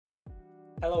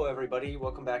Hello everybody,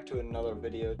 welcome back to another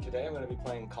video. Today I'm going to be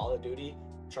playing Call of Duty,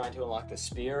 trying to unlock the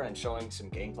spear and showing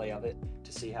some gameplay of it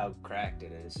to see how cracked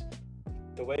it is.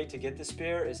 The way to get the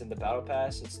spear is in the battle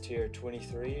pass. It's tier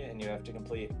 23 and you have to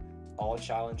complete all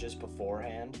challenges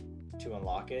beforehand to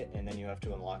unlock it, and then you have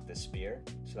to unlock the spear.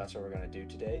 So that's what we're going to do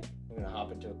today. I'm going to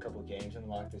hop into a couple games and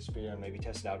unlock the spear and maybe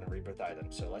test it out in a rebirth item,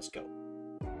 so let's go.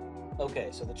 Okay,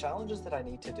 so the challenges that I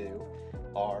need to do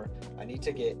are, I need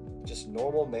to get just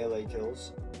normal melee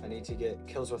kills. I need to get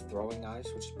kills with throwing knives,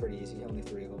 which is pretty easy, only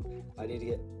 3 of them. I need to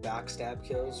get backstab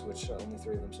kills, which are only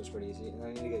 3 of them, so it's pretty easy. And I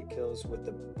need to get kills with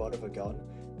the butt of a gun.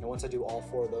 And once I do all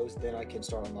 4 of those, then I can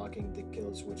start unlocking the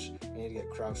kills, which I need to get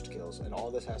crouched kills. And all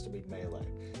this has to be melee.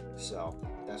 So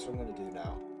that's what I'm going to do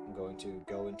now. I'm going to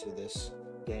go into this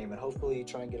game and hopefully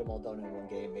try and get them all done in one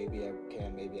game. Maybe I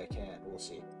can, maybe I can't. We'll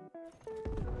see.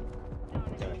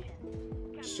 Okay.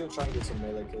 Just gonna try and get some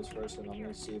melee kills first, and I'm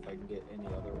gonna see if I can get any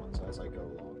other ones as I go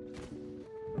along.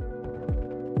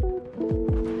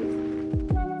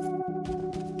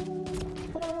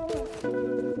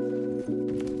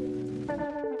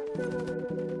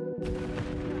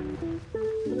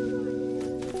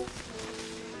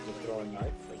 Throwing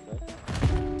knife, okay.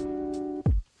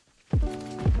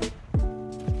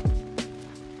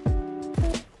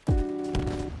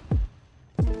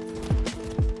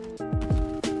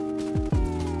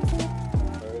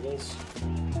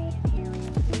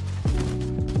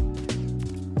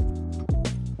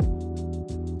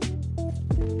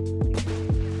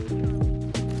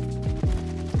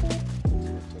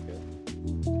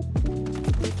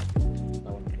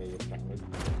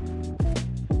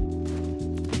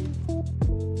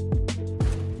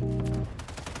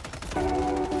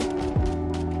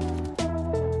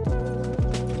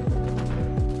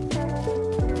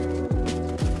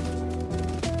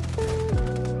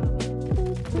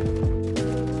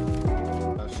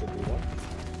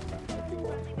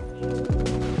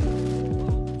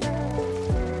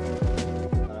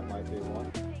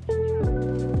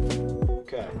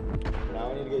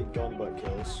 Gun butt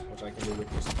kills, which I can do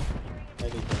with just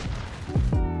anything.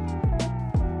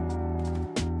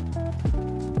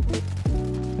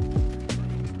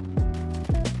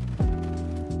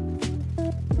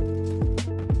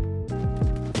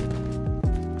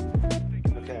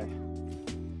 Okay,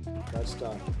 that's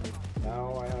done.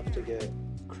 Now I have to get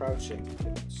crouching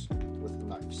kills with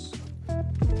knives.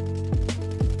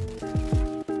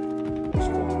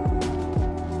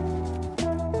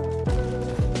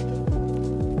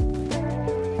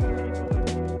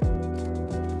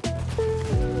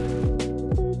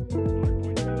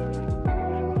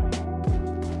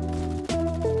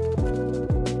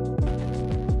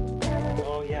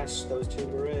 Those 2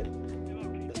 were it.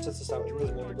 Let's test this out in this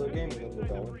multiplayer game, and then we'll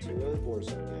go into a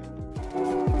Warzone game.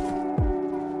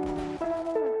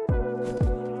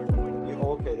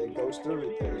 Okay, that goes through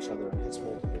each other and hits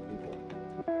multiple people.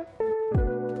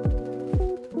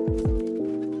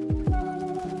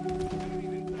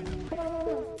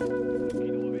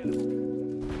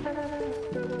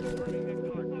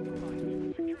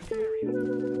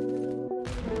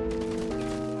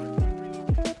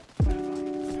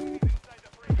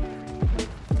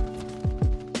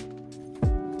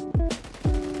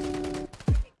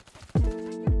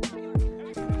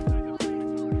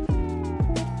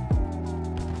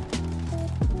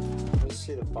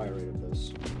 See the fire rate of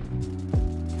this.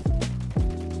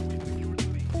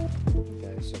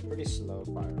 Okay, so pretty slow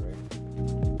fire rate.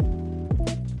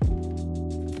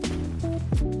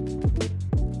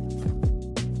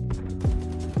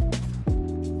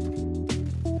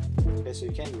 Okay, so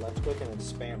you can't left click and then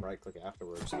spam right click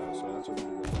afterwards though, so that's what we're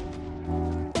doing.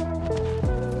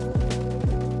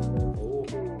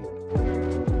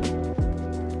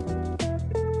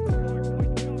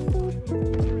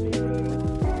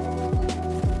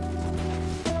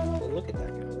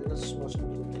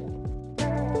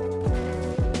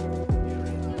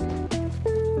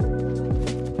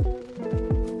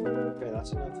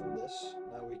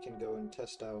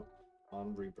 Test out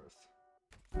on Rebirth.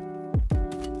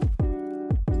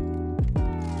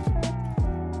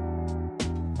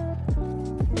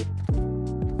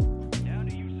 Down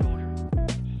to you, soldier.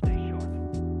 Stay sharp.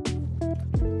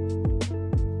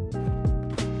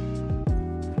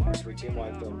 Yes, we team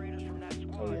wiped them.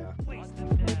 Oh yeah. Place them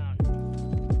down.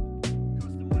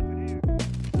 Custom weapon here.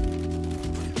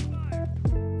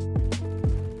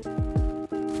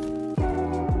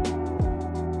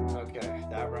 Okay,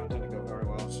 that round didn't go very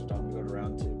well, so time to go to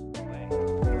round 2.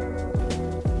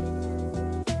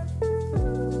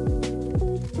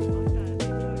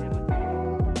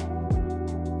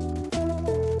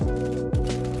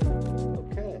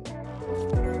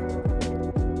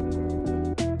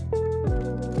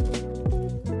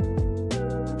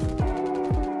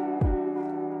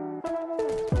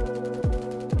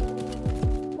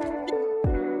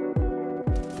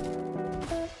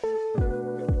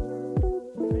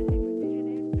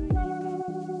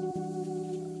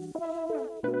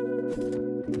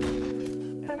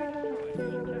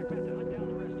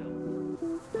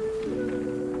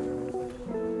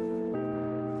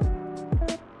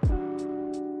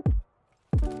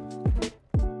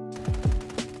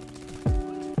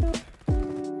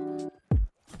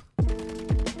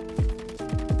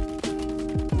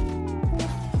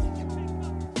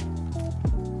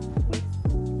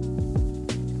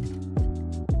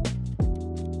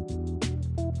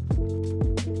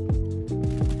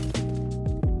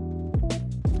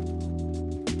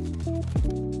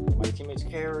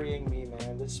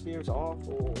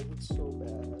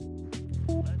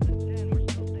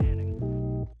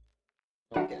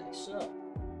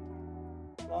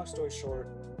 long story short,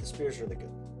 the spear's really good.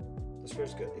 The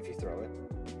spear's good if you throw it.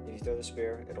 If you throw the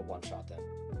spear, it'll one-shot them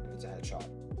if it's a headshot.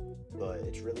 But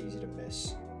it's really easy to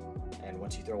miss. And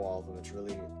once you throw all of them, it's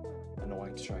really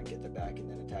annoying to try and get them back and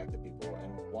then attack the people.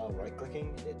 And while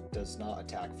right-clicking, it does not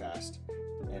attack fast.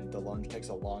 And the lunge takes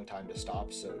a long time to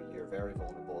stop, so you're very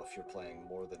vulnerable if you're playing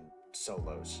more than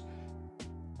solos.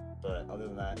 But other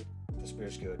than that, the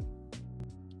spear's good.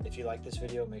 If you like this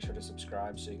video, make sure to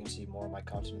subscribe so you can see more of my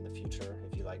content in the future.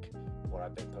 If you like what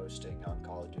I've been posting on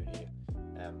Call of Duty,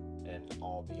 and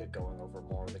I'll be going over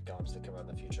more of the guns that come out in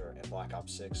the future. And Black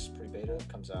Ops 6 pre-beta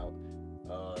comes out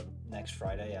next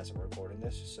Friday as I'm recording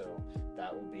this, so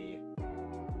that will be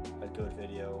a good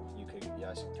video. You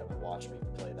guys can come and watch me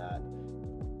play that.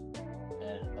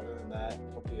 And other than that,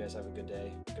 hope you guys have a good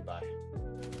day. Goodbye.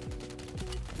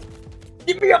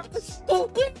 Get me up the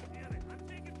stupid! Damn it, I'm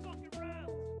taking fucking rounds.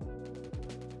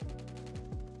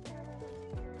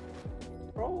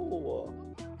 Bro,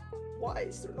 why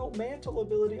is there no mantle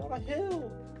ability on a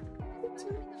hill?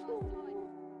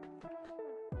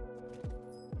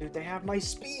 Dude, they have my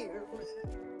spear.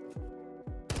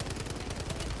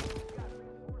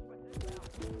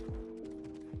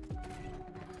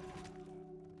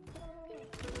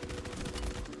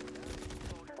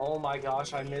 Oh my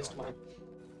gosh, I missed my...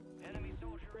 Enemy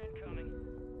soldier incoming.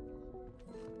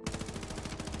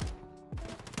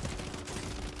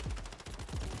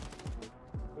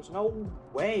 There's no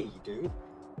way, dude.